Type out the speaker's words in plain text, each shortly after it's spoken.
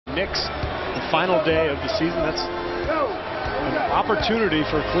Knicks, the final day of the season. That's an opportunity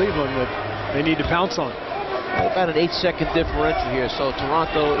for Cleveland that they need to pounce on. About an 8-second differential here, so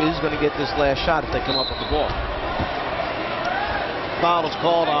Toronto is going to get this last shot if they come up with the ball. Foul is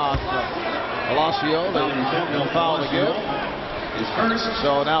called on Palacio. No foul to give.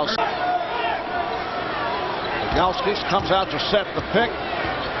 So now Galskis comes out to set the pick.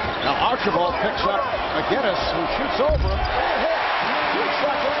 Now Archibald picks up McGinnis, who shoots over him. 2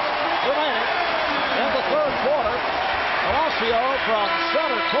 seconds remaining in the third quarter. Palacio from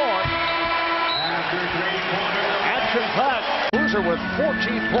center court. Action pass. Boozer with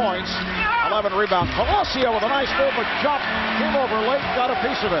 14 points, 11 rebounds. Palacio with a nice move, but jump. Came over late, got a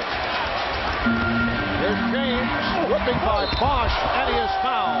piece of it. Here's James whipping by Bosch, and he is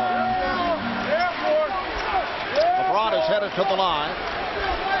fouled. LeBron is headed to the line.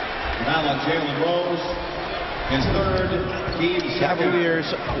 Now on Jalen Rose, his third team.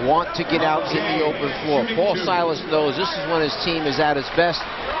 Cavaliers want to get out to the open floor. Paul Silas knows this is when his team is at its best.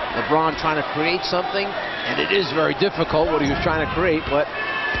 LeBron trying to create something, and it is very difficult what he was trying to create, but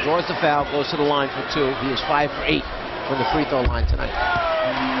draws the foul, goes to the line for 2. He is 5 for 8 from the free throw line tonight.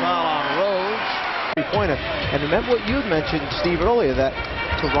 Foul on Rose. Three-pointer. And remember what you had mentioned, Steve, earlier, that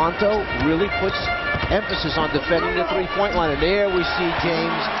Toronto really puts emphasis on defending the three-point line. And there we see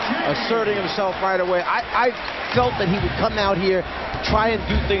James asserting himself right away. I felt that he would come out here, try and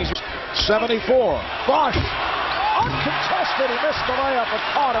do things. 74. Bosch. Uncontested, he missed the layup, but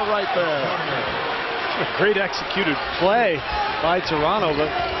Carter right there. A great executed play by Toronto, but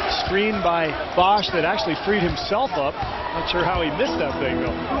screened by Bosch that actually freed himself up. Not sure how he missed that thing,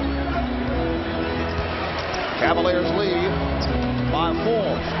 though. Cavaliers lead by 4.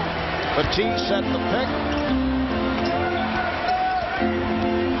 Petit set the pick.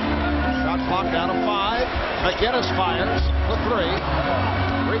 Shot clock down to 5. McGinnis fires the 3.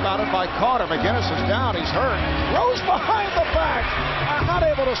 Rebounded by Carter. McGinnis is down. He's hurt. Rose behind the back. Not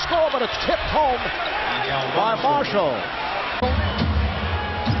able to score, but it's tipped home by Marshall.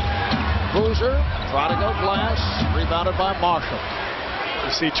 Boozer trying to go glass. Rebounded by Marshall.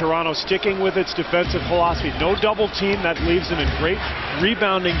 You see Toronto sticking with its defensive philosophy. No double team. That leaves them in great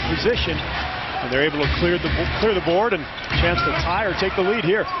rebounding position. And they're able to clear the board and chance to tie or take the lead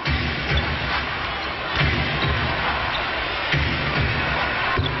here.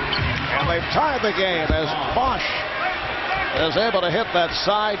 They've tied the game as Bosch is able to hit that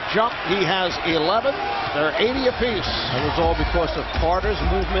side jump. He has 11. They're 80 apiece. It was all because of Carter's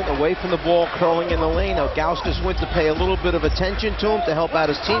movement away from the ball, curling in the lane. Now Gauskas went to pay a little bit of attention to him to help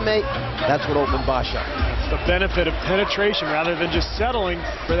out his teammate. That's what opened Bosch up. That's the benefit of penetration rather than just settling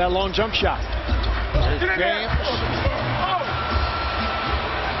for that long jump shot. Here's James.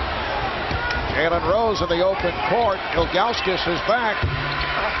 Jalen Rose in the open court. Ilgauskas is back.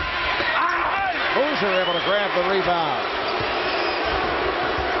 Boozer able to grab the rebound.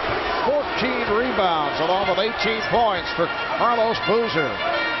 14 rebounds along with 18 points for Carlos Boozer.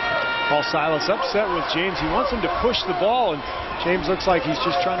 Paul Silas upset with James. He wants him to push the ball, and James looks like he's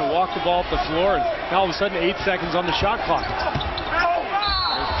just trying to walk the ball up the floor, and now all of a sudden 8 seconds on the shot clock.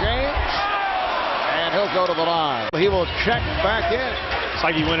 There's James, and he'll go to the line. He will check back in. It's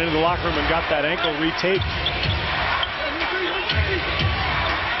like he went into the locker room and got that ankle retaped.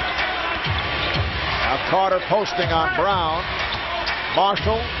 Now Carter posting on Brown.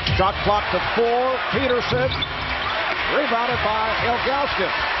 Marshall, shot clock to 4. Peterson, rebounded by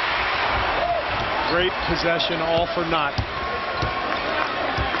Ilgauskas. Great possession, all for naught.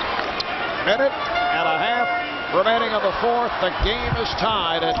 Minute and a half remaining of the fourth. The game is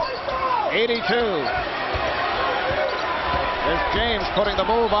tied at 82. There's James putting the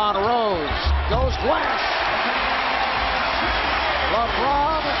move on Rose. Goes glass.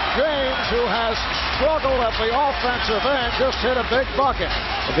 LeBron James, who has struggled at the offensive end, just hit a big bucket.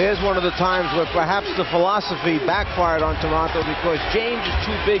 There's one of the times where perhaps the philosophy backfired on Toronto because James is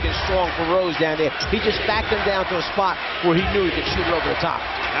too big and strong for Rose down there. He just backed him down to a spot where he knew he could shoot it over the top.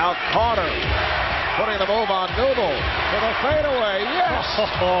 Now Carter putting the move on Newell for the fadeaway. Yes!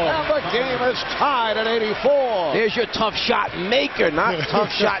 And the game is tied at 84. There's your tough shot maker, not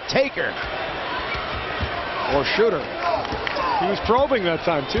tough shot taker. Or shooter. He was probing that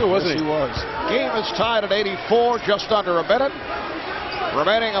time, too, wasn't he? Yes, he was. Game is tied at 84, just under a minute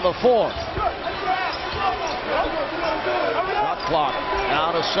remaining of the fourth. Shot clock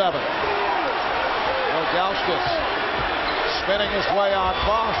down to 7. Ilgauskas spinning his way on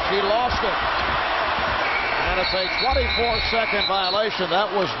Bosch. He lost it. And it's a 24-second violation.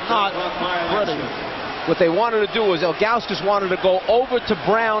 That was not pretty. What they wanted to do was Ilgauskas wanted to go over to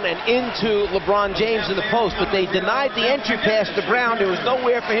Brown and into LeBron James in the post, but they denied the entry pass to Brown. There was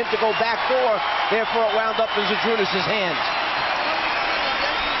nowhere for him to go back door. Therefore, it wound up in Zydrunas' hands.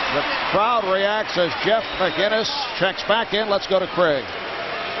 The crowd reacts as Jeff McInnes checks back in. Let's go to Craig.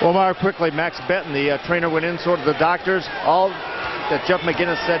 Well, Mark, quickly, Max Benton, the trainer, went in, sort of the doctors. All that Jeff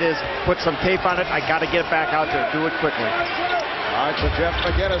McInnes said is, put some tape on it. I got to get it back out there. Do it quickly. All right, so Jeff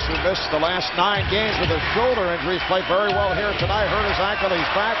McInnes, who missed the last 9 games with his shoulder injuries, played very well here tonight. Hurt his ankle.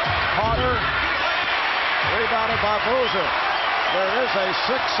 He's back. Carter, rebounded by Boozer. There is a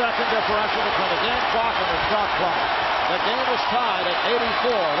 6-second differential between the game clock and the shot clock. The game is tied at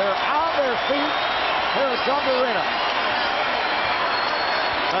 84. They're on their feet here at Gumby Arena.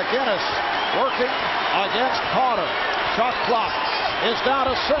 McInnes working against Carter. Shot clock is down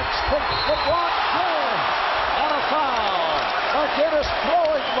to 6. LeBron James and a foul. McInnes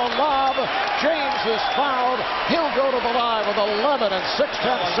throwing the lob. James is fouled. He'll go to the line with 11 and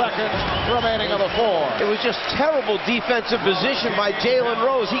 6/10 seconds remaining of the 4. It was just terrible defensive position by Jalen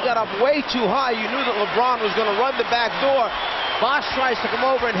Rose. He got up way too high. You knew that LeBron was going to run the back door. Bosch tries to come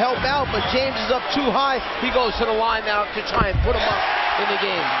over and help out, but James is up too high. He goes to the line now to try and put him up in the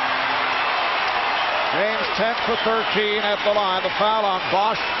game. James 10 for 13 at the line. The foul on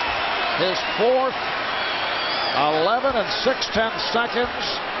Bosch, his 4th. 11 and 6/10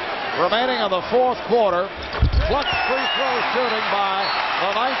 seconds remaining in the 4th quarter. Clutch free throw shooting by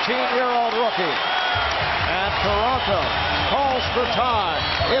the 19-year-old rookie. And Toronto calls for time.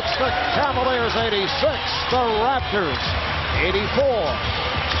 It's the Cavaliers 86, the Raptors 84.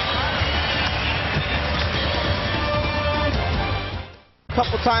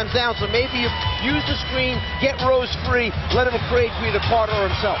 Couple times down, so maybe you use the screen, get Rose free, let him create for either Carter or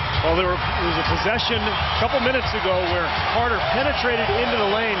himself. Well, there was a possession a couple minutes ago where Carter penetrated into the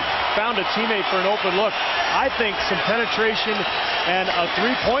lane, found a teammate for an open look. I think some penetration and a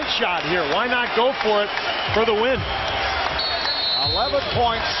 3-point shot here. Why not go for it for the win?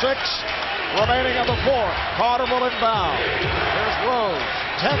 11.6 remaining in the 4th. Carter will inbound. Here's Rose.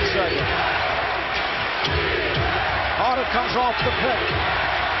 10 seconds. Carter comes off the pick.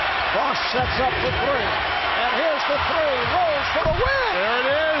 Bosch sets up the 3. And here's the 3. Rose for the win. There it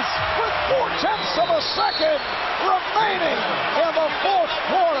is. With 4/10 of a second remaining in the 4th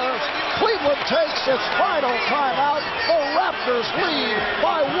quarter. Cleveland takes its final timeout. The Raptors lead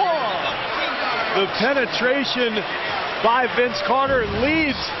by 1. The penetration by Vince Carter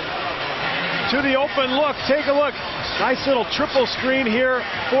leads to the open look. Take a look. Nice little triple screen here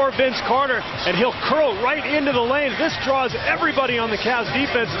for Vince Carter, and he'll curl right into the lane. This draws everybody on the Cavs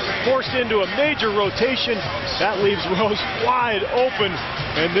defense, forced into a major rotation. That leaves Rose wide open,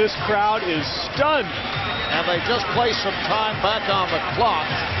 and this crowd is stunned. And they just play some time back on the clock.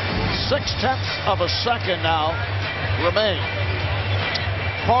 6/10 of a second now remain.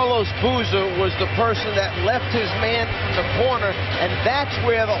 Carlos Boozer was the person that left his man in the corner, and that's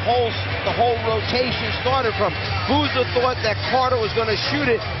where the whole rotation started from. Boozer thought that Carter was going to shoot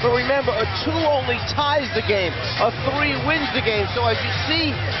it, but remember, a 2 only ties the game. A 3 wins the game. So as you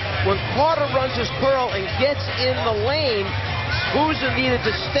see, when Carter runs his curl and gets in the lane, Boozer needed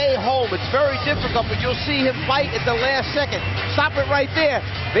to stay home. It's very difficult, but you'll see him fight at the last second. Stop it right there.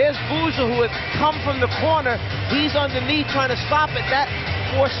 There's Boozer, who had come from the corner. He's underneath trying to stop it. That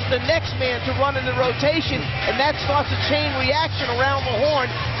forces the next man to run in the rotation, and that starts a chain reaction around the horn.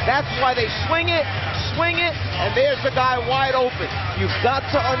 That's why they swing it, and there's the guy wide open. You've got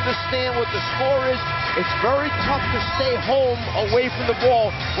to understand what the score is. It's very tough to stay home away from the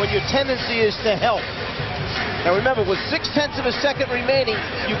ball when your tendency is to help. Now remember, with 6/10 of a second remaining,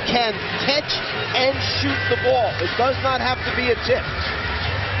 you can catch and shoot the ball. It does not have to be a tip.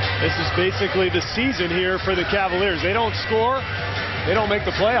 This is basically the season here for the Cavaliers. They don't score, they don't make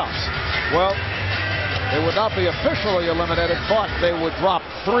the playoffs. Well, they would not be officially eliminated, but they would drop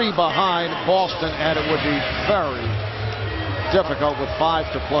 3 behind Boston, and it would be very difficult with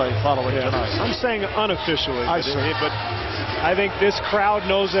 5 to play following tonight. I'm saying unofficially, I see. but I think this crowd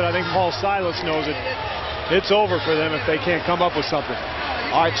knows it. I think Paul Silas knows it. It's over for them if they can't come up with something.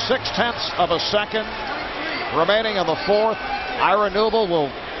 All right, 6/10 of a second remaining in the 4th. Ira Newble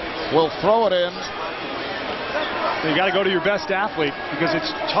will throw it in. You got to go to your best athlete, because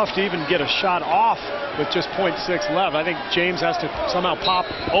it's tough to even get a shot off with just 0.6 left. I think James has to somehow pop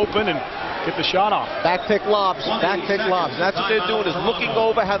open and get the shot off. Back pick lobs. That's what they're doing, is looking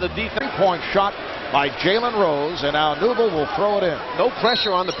over how the defense. 3-point shot by Jalen Rose, and now Newble will throw it in. No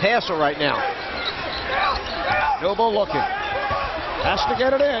pressure on the passer right now. Newble looking. Has to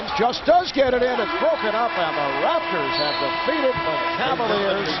get it in. Just does get it in. It's broken up, and the Raptors have defeated the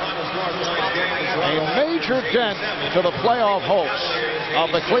Cavaliers. A major dent to the playoff hopes of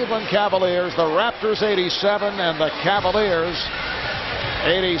the Cleveland Cavaliers. The Raptors 87 and the Cavaliers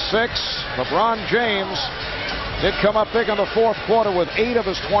 86. LeBron James did come up big in the fourth quarter with 8 of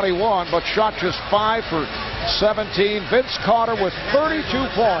his 21, but shot just 5 for 17. Vince Carter with 32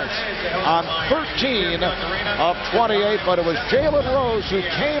 points on 13 of 28, but it was Jalen Rose who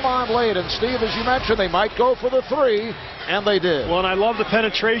came on late. And Steve, as you mentioned, they might go for the 3, and they did. Well, and I love the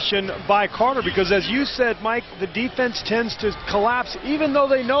penetration by Carter because, as you said, Mike, the defense tends to collapse even though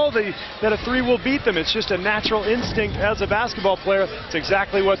they know that a 3 will beat them. It's just a natural instinct as a basketball player. It's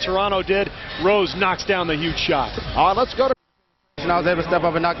exactly what Toronto did. Rose knocks down the huge shot. Let's go to... I was able to step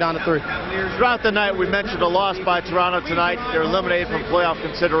up and knock down the 3. Throughout the night, we mentioned a loss by Toronto tonight. They're eliminated from playoff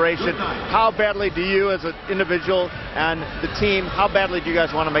consideration. How badly do you, as an individual and the team, how badly do you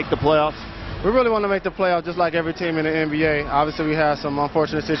guys want to make the playoffs? We really want to make the playoffs just like every team in the NBA. Obviously, we had some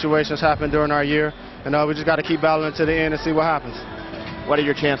unfortunate situations happen during our year, and we just got to keep battling to the end and see what happens. What are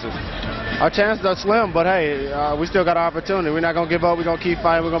your chances? Our chances are slim, but hey, we still got an opportunity. We're not going to give up. We're going to keep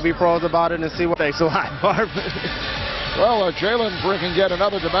fighting. We're going to be pros about it and see what. Thanks a lot, Barb. Well, Jalen bringing yet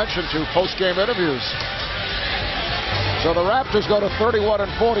another dimension to post-game interviews. So the Raptors go to 31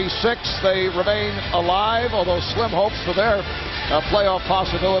 and 46. They remain alive, although slim hopes for their playoff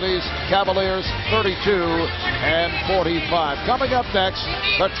possibilities. Cavaliers 32 and 45. Coming up next,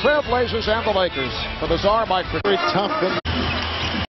 the Trailblazers and the Lakers. For the Czar, Mike. Very tough in